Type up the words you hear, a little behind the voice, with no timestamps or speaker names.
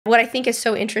what I think is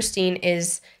so interesting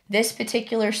is this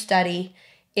particular study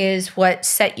is what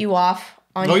set you off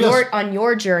on on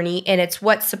your journey, and it's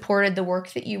what supported the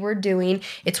work that you were doing.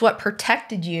 It's what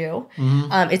protected you.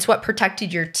 It's what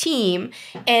protected your team.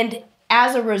 And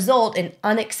as a result, an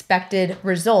unexpected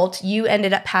result, you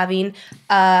ended up having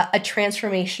a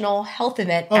transformational health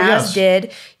event, as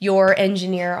did your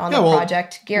engineer on the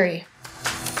project, Gary.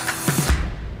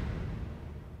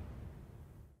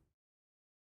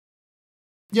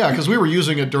 Yeah, because we were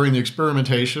using it during the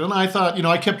experimentation, and I thought,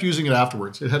 I kept using it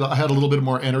afterwards. I had a little bit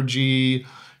more energy.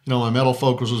 My mental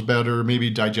focus was better. Maybe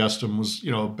digestion was,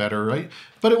 better, right?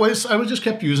 But I just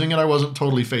kept using it. I wasn't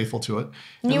totally faithful to it.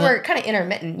 And you were kind of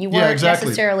intermittent. You weren't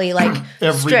necessarily like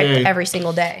strict every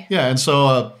single day. Yeah, and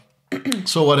so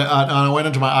I went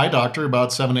into my eye doctor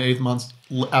about 7 to 8 months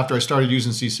after I started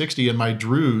using C60, and my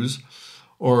drusen,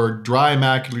 or dry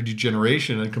macular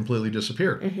degeneration, had completely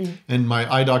disappeared. And my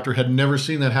eye doctor had never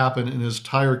seen that happen in his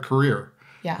entire career.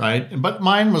 Yeah. Right? But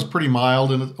mine was pretty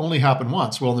mild, and it only happened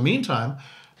once. Well, in the meantime,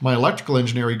 my electrical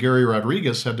engineer, Gary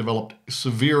Rodriguez, had developed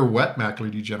severe wet macular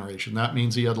degeneration. That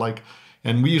means he had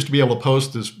and we used to be able to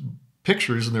post his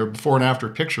pictures, and there were before and after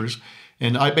pictures.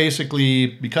 And I basically,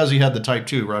 because he had the type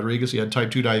 2, Rodriguez, he had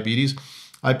type 2 diabetes,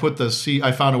 I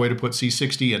found a way to put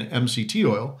C60 in MCT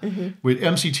oil.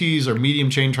 MCTs are medium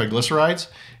chain triglycerides,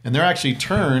 and they're actually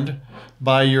turned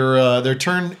by your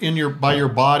by your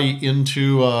body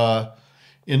into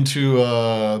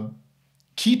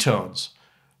ketones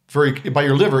by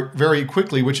your liver very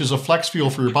quickly, which is a flex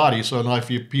fuel for your body. So now if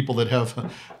you people that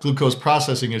have glucose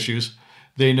processing issues,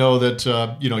 they know that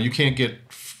you can't get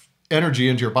energy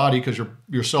into your body because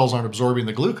your cells aren't absorbing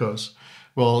the glucose.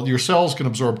 Well, your cells can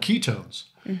absorb ketones.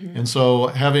 And so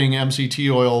having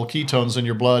MCT oil ketones in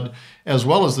your blood as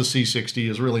well as the C60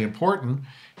 is really important.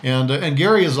 And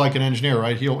Gary is like an engineer,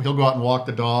 right? He'll go out and walk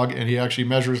the dog, and he actually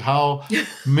measures how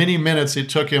many minutes it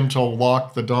took him to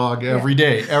walk the dog every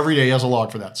day. Every day he has a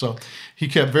log for that. So he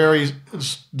kept very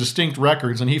distinct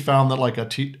records, and he found that like a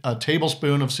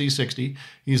tablespoon of C60,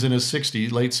 he's in his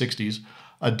late 60s,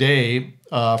 a day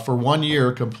for 1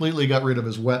 year completely got rid of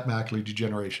his wet macular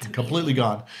degeneration, completely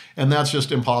gone. And that's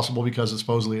just impossible because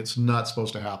supposedly it's not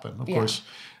supposed to happen. Of course,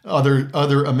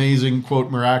 other amazing, quote,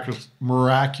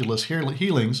 miraculous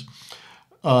healings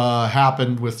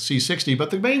happened with C60.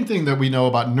 But the main thing that we know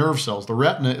about nerve cells, the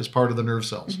retina is part of the nerve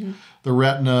cells. The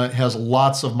retina has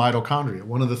lots of mitochondria.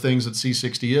 One of the things that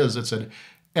C60 is, it's an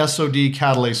SOD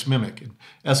catalase mimic. And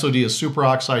SOD is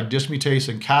superoxide dismutase,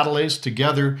 and catalase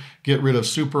together get rid of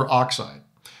superoxide,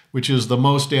 which is the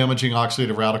most damaging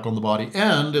oxidative radical in the body,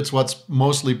 and it's what's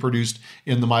mostly produced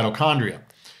in the mitochondria.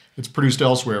 It's produced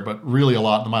elsewhere, but really a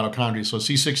lot in the mitochondria. So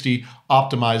C60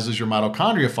 optimizes your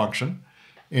mitochondria function,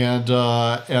 and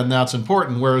that's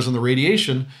important. Whereas in the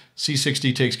radiation,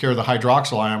 C60 takes care of the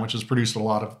hydroxyl ion, which is produced in a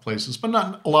lot of places, but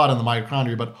not a lot in the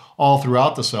mitochondria, but all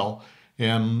throughout the cell.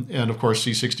 And of course,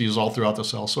 C60 is all throughout the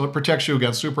cell. So it protects you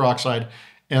against superoxide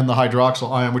and the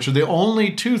hydroxyl ion, which are the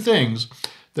only two things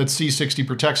that C60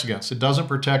 protects against. It doesn't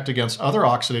protect against other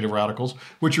oxidative radicals,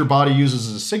 which your body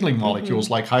uses as signaling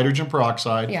molecules like hydrogen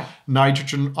peroxide,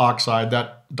 nitrogen oxide,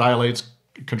 that dilates,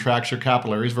 contracts your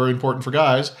capillaries, very important for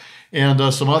guys, and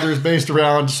some others based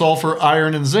around sulfur,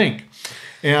 iron, and zinc.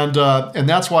 And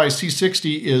that's why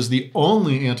C60 is the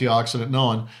only antioxidant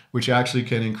known which actually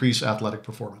can increase athletic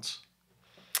performance.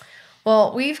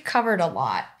 Well, we've covered a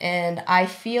lot, and I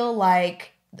feel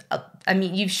like,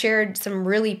 you've shared some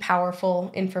really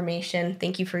powerful information.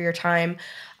 Thank you for your time.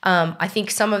 I think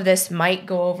some of this might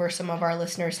go over some of our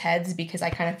listeners' heads because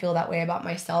I kind of feel that way about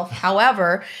myself.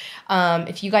 However,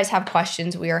 if you guys have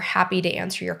questions, we are happy to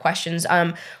answer your questions.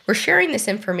 We're sharing this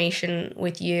information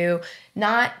with you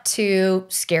not to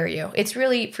scare you. It's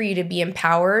really for you to be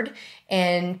empowered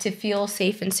and to feel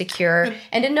safe and secure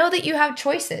and to know that you have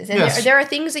choices. And there are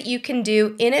things that you can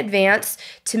do in advance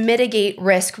to mitigate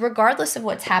risk regardless of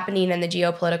what's happening in the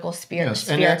geopolitical sphere.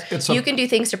 You can do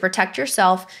things to protect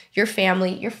yourself, your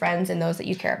family, your friends, and those that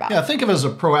you care about. Yeah, think of it as a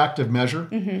proactive measure.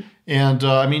 And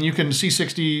you can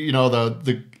C60,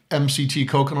 the MCT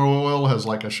coconut oil has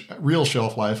like a real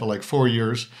shelf life of like 4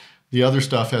 years. The other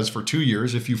stuff has for 2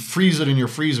 years. If you freeze it in your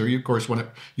freezer, of course, when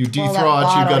you dethaw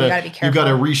it, you've got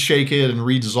to reshake it and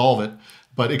redissolve it,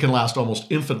 but it can last almost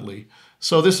infinitely.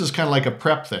 So this is kind of like a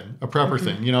prepper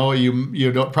thing.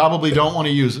 You probably don't want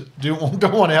to use it, don't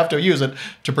want to have to use it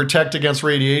to protect against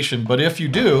radiation. But if you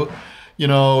do,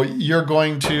 you're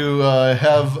going to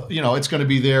have, it's going to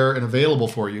be there and available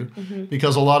for you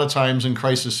because a lot of times in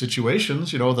crisis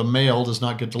situations, the mail does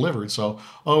not get delivered. So,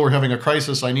 we're having a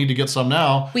crisis. I need to get some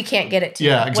now. We can't get it to you.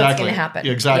 Yeah, exactly. What's going to happen?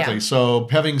 Exactly. Yeah. So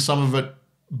having some of it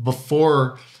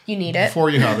before You need it. Before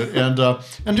you have it.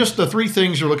 And just the three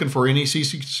things you're looking for in any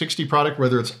C60 product,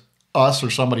 whether it's us or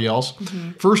somebody else.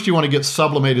 First, you want to get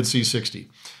sublimated C60.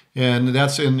 And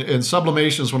that's in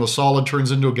sublimation is when a solid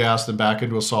turns into a gas, then back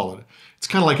into a solid. It's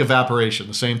kind of like evaporation,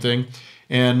 the same thing.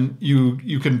 And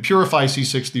you can purify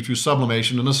C60 through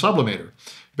sublimation in a sublimator.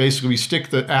 Basically, we stick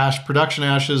the production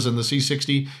ashes and the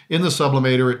C60 in the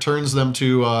sublimator. It turns them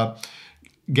to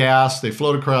gas. They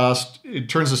float across. It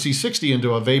turns the C60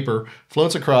 into a vapor,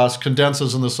 floats across,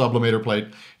 condenses in the sublimator plate,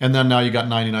 and then now you got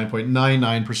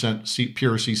 99.99%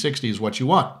 pure C60 is what you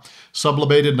want.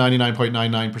 Sublimated,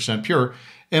 99.99% pure.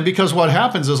 And because what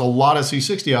happens is a lot of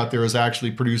C60 out there is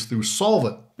actually produced through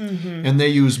solvent. And they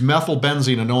use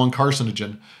methylbenzene, a known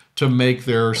carcinogen, to make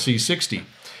their C60.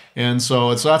 And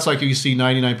so that's like you see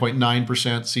 99.9%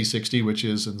 C60,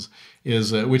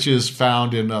 which is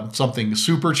found in something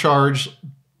supercharged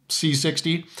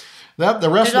C60. The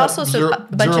rest There's also a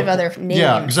bunch of other names.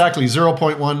 Yeah, exactly.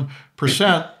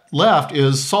 0.1% left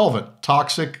is solvent,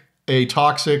 a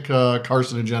toxic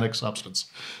carcinogenic substance.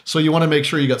 So you want to make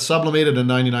sure you got sublimated and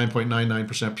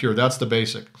 99.99% pure. That's the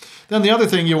basic. Then the other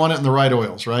thing, you want it in the right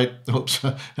oils, right? Oops,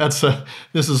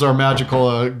 this is our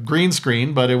magical green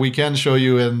screen, but we can show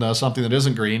you in something that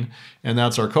isn't green, and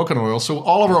that's our coconut oil. So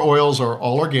all of our oils are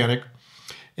all organic,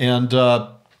 and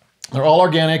they're all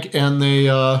organic,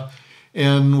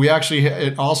 and we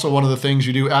actually also one of the things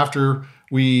you do after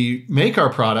we make our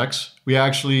products, we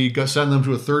actually send them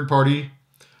to a third party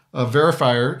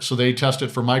verifier, so they test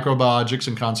it for microbiologics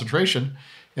and concentration.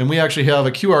 And we actually have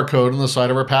a QR code on the side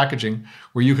of our packaging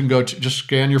where you can go to just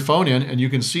scan your phone in, and you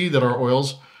can see that our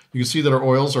oils. You can see that our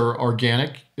oils are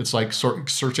organic. It's like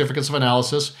certificates of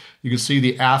analysis. You can see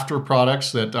the after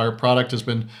products that our product has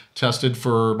been tested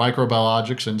for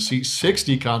microbiologics and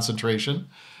C60 concentration.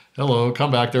 Hello,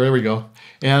 come back there. There we go.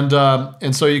 And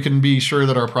so you can be sure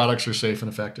that our products are safe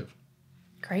and effective.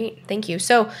 Great, thank you.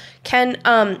 So, Ken,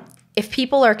 if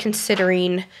people are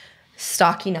considering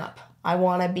stocking up, I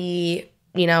want to be,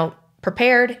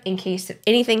 prepared in case if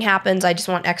anything happens. I just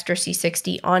want extra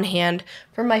C60 on hand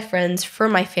for my friends, for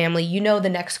my family. The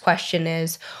next question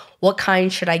is, what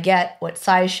kind should I get? What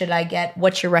size should I get?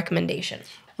 What's your recommendation?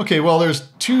 Okay, well, there's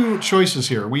two choices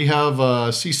here. We have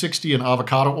C60 and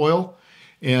avocado oil,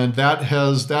 and that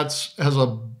has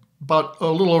about a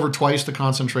little over twice the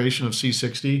concentration of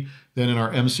C60 than in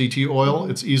our MCT oil.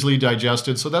 It's easily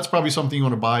digested, so that's probably something you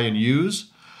want to buy and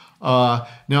use. Now,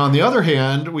 on the other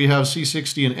hand, we have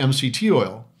C60 and MCT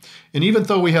oil. And even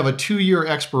though we have a 2-year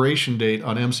expiration date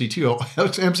on MCT oil,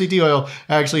 MCT oil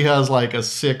actually has like a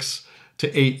 6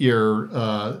 to 8 year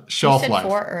shelf life. You said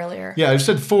 4 earlier. Yeah, I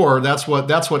said 4. That's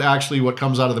what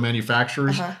comes out of the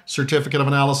manufacturer's certificate of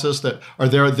analysis that are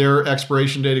their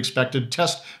expiration date expected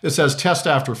test. It says test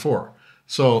after 4.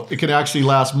 So it can actually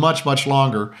last much, much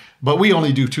longer. But we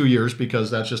only do 2 years because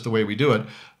that's just the way we do it.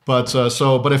 But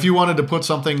if you wanted to put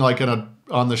something like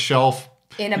on the shelf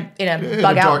in a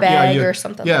bug out bag or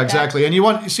something. Yeah, like exactly. That. And you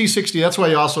want C60. That's why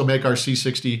you also make our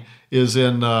C60 is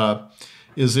in amber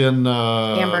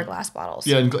glass bottles.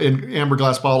 Yeah, in amber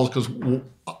glass bottles because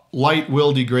light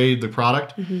will degrade the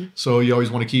product. So you always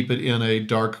want to keep it in a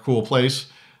dark, cool place,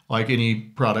 like any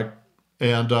product.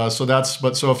 And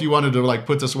so if you wanted to like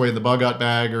put this away in the bug out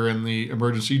bag or in the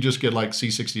emergency, you just get like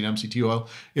C60 and MCT oil.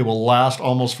 It will last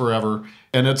almost forever.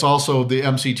 And it's also, the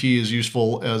MCT is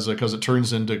useful because it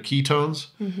turns into ketones.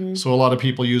 So a lot of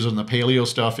people use it in the paleo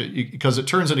stuff because it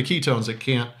turns into ketones. It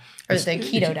can't. Or the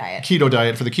keto diet. Keto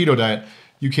diet. For the keto diet,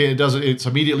 you can't. It's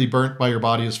immediately burnt by your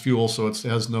body as fuel. So it's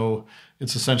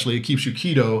essentially, it keeps you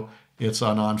keto. It's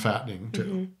non-fattening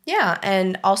too. Yeah,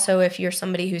 and also if you're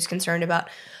somebody who's concerned about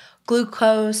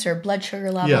glucose or blood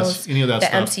sugar levels. Yes, any of that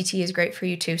stuff. MCT is great for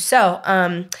you too. So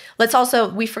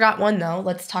we forgot one though.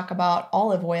 Let's talk about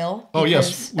olive oil. Oh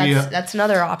yes, that's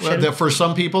another option. For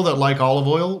some people that like olive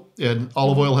oil, and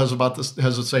olive oil has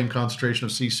the same concentration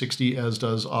of C60 as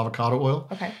does avocado oil.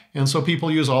 Okay. And so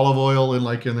people use olive oil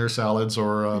in their salads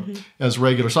or as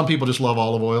regular. Some people just love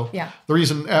olive oil. Yeah. The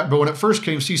reason, but when it first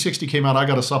C60 came out, I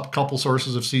got a couple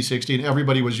sources of C60, and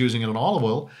everybody was using it in olive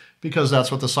oil, because that's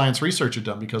what the science research had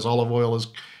done, because olive oil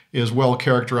is well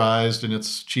characterized and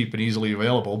it's cheap and easily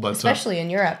available. But especially in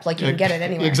Europe, you can get it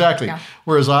anywhere. Exactly. Yeah.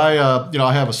 Whereas I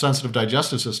have a sensitive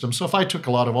digestive system, so if I took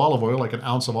a lot of olive oil, like an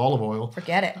ounce of olive oil,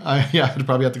 forget it. I'd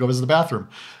probably have to go visit the bathroom.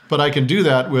 But I can do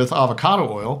that with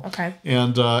avocado oil. Okay.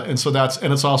 And so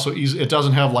it's also easy. It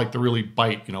doesn't have the really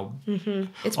bite.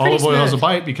 It's olive oil smooth. has a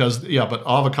bite but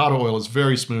avocado oil is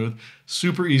very smooth,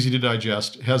 super easy to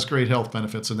digest, has great health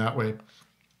benefits in that way.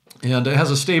 And it has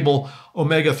a stable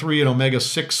omega-3 and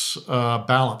omega-6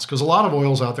 balance, because a lot of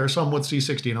oils out there, some with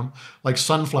C60 in them, like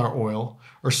sunflower oil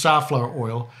or safflower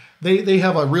oil, they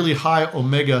have a really high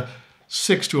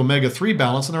omega-6 to omega-3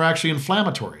 balance, and they're actually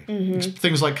inflammatory. It's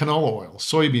things like canola oil,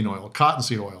 soybean oil,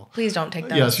 cottonseed oil. Please don't take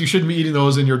those. Yes, you shouldn't be eating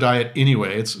those in your diet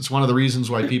anyway. It's one of the reasons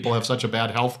why people have such a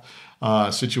bad health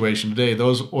situation today.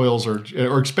 Those oils are,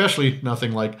 or especially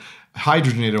nothing like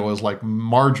hydrogenated oils like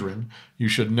margarine. You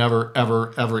should never,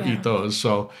 ever eat those.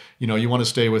 So, you want to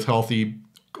stay with healthy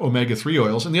omega-3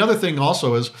 oils. And the other thing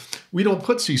also is we don't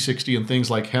put C60 in things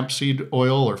like hemp seed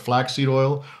oil or flaxseed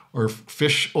oil or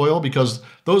fish oil, because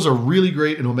those are really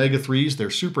great in omega-3s. They're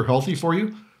super healthy for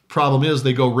you. Problem is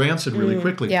they go rancid really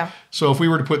quickly. Yeah. So if we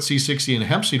were to put C60 in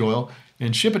hemp seed oil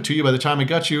and ship it to you, by the time it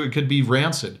got you, it could be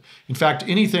rancid. In fact,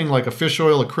 anything like a fish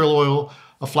oil, a krill oil,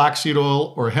 a flaxseed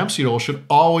oil, or a hemp seed oil should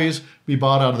always be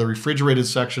bought out of the refrigerated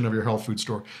section of your health food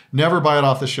store. Never buy it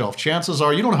off the shelf. Chances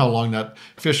are, you don't know how long that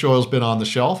fish oil's been on the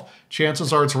shelf.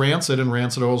 Chances are it's rancid, and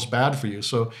rancid oil is bad for you.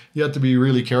 So you have to be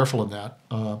really careful in that.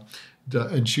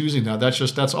 And choosing that.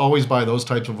 That's always buy those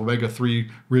types of omega-3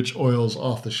 rich oils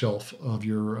off the shelf of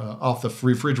your off the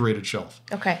refrigerated shelf.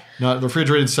 Okay. Not the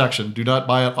refrigerated section. Do not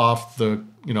buy it off the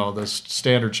the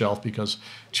standard shelf, because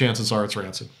chances are it's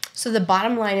rancid. So the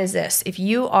bottom line is this: if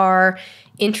you are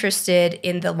interested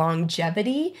in the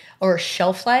longevity or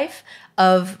shelf life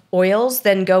of oils,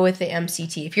 then go with the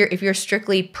MCT. If you're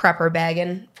strictly prepper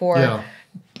bagging for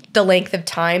the length of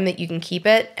time that you can keep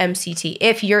it, MCT.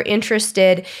 If you're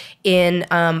interested in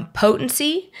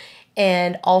potency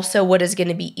and also what is going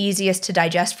to be easiest to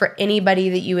digest for anybody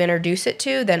that you introduce it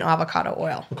to, then avocado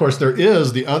oil. Of course, there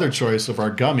is the other choice of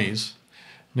our gummies.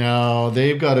 Now,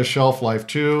 they've got a shelf life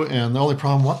too, and the only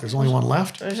problem, there's only one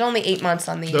left? There's only 8 months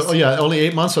on these. Only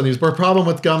 8 months on these. But the problem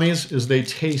with gummies is they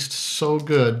taste so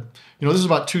good. This is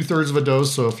about 2/3 of a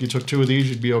dose, so if you took 2 of these,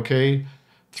 you'd be okay.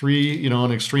 3,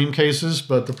 in extreme cases,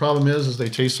 but the problem is they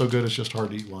taste so good, it's just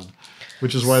hard to eat one,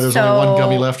 which is why there's only one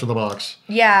gummy left in the box.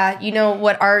 Yeah,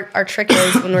 what our trick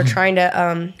is when we're trying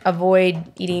to avoid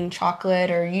eating chocolate,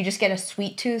 or you just get a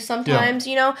sweet tooth sometimes,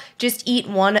 just eat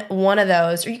one of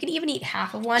those, or you can even eat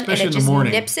half of one, especially and it in the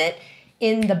morning. Nips it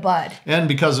in the bud. And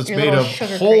because it's made of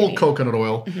whole coconut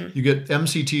oil, you get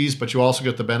MCTs, but you also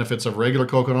get the benefits of regular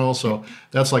coconut oil. So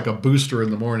that's like a booster in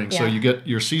the morning. Yeah. So you get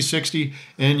your C60,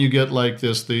 and you get like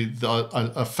this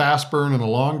a fast burn and a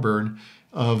long burn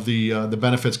of the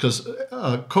benefits, because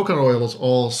coconut oil is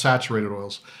all saturated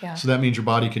oils. Yeah. So that means your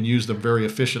body can use them very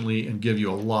efficiently and give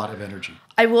you a lot of energy.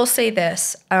 I will say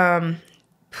this,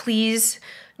 please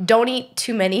don't eat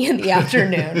too many in the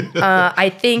afternoon.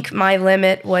 I think my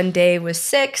limit one day was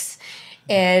 6,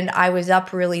 and I was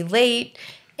up really late.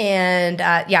 And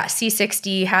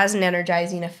C60 has an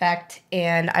energizing effect,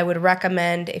 and I would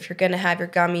recommend, if you're going to have your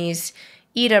gummies,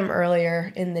 eat them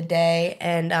earlier in the day,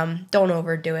 and don't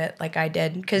overdo it like I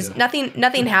did, because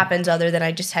nothing happens other than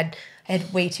I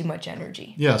had way too much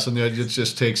energy. Yes, and it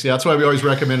just takes. That's why we always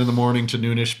recommend in the morning to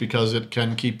noonish, because it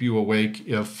can keep you awake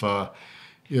if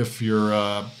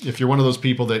you're one of those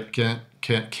people that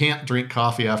can't drink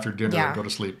coffee after dinner and go to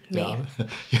sleep. Yeah.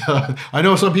 I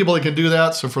know some people that can do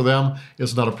that, so for them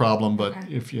it's not a problem. But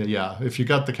if you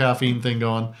got the caffeine thing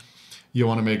going, you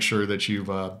want to make sure that you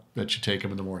take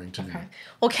them in the morning too. Okay.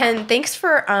 Well, Ken, thanks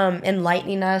for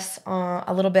enlightening us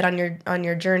a little bit on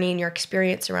your journey and your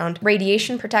experience around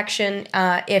radiation protection.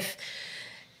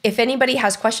 If anybody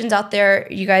has questions out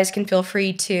there, you guys can feel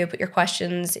free to put your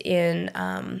questions in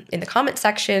the comment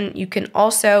section. You can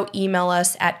also email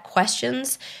us at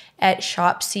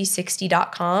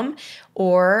questions@shopc60.com,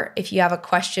 or if you have a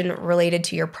question related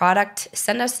to your product,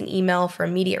 send us an email for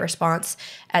immediate response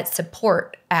at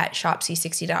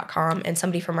support@shopc60.com, and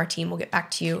somebody from our team will get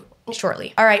back to you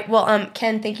shortly. All right. Well,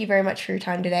 Ken, thank you very much for your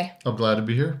time today. I'm glad to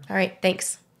be here. All right.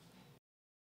 Thanks.